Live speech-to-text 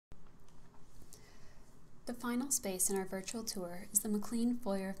The final space in our virtual tour is the McLean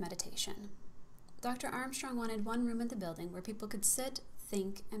Foyer of Meditation. Dr. Armstrong wanted one room in the building where people could sit,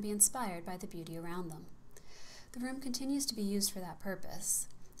 think, and be inspired by the beauty around them. The room continues to be used for that purpose,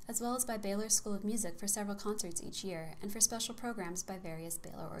 as well as by Baylor School of Music for several concerts each year and for special programs by various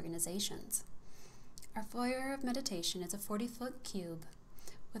Baylor organizations. Our Foyer of Meditation is a 40-foot cube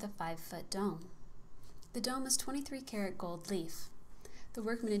with a 5-foot dome. The dome is 23-karat gold leaf. The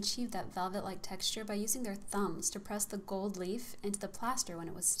workmen achieved that velvet-like texture by using their thumbs to press the gold leaf into the plaster when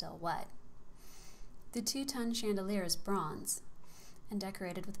it was still wet. The 2-ton chandelier is bronze and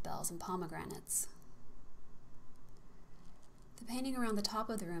decorated with bells and pomegranates. The painting around the top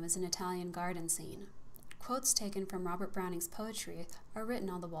of the room is an Italian garden scene. Quotes taken from Robert Browning's poetry are written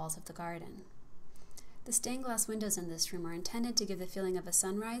on the walls of the garden. The stained glass windows in this room are intended to give the feeling of a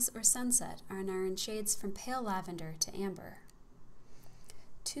sunrise or sunset and are in shades from pale lavender to amber.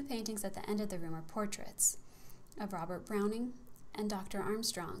 2 paintings at the end of the room are portraits of Robert Browning and Dr.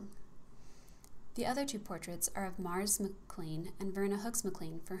 Armstrong. The other 2 portraits are of Mars McLean and Verna Hooks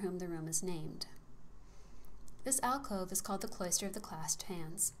McLean, for whom the room is named. This alcove is called the Cloister of the Clasped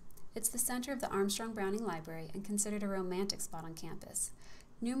Hands. It's the center of the Armstrong-Browning Library and considered a romantic spot on campus.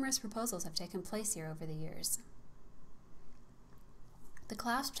 Numerous proposals have taken place here over the years. The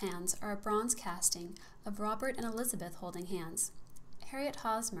clasped hands are a bronze casting of Robert and Elizabeth holding hands. Harriet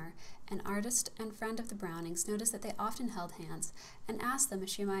Hosmer, an artist and friend of the Brownings, noticed that they often held hands and asked them if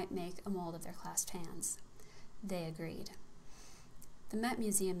she might make a mold of their clasped hands. They agreed. The Met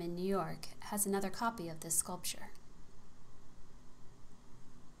Museum in New York has another copy of this sculpture.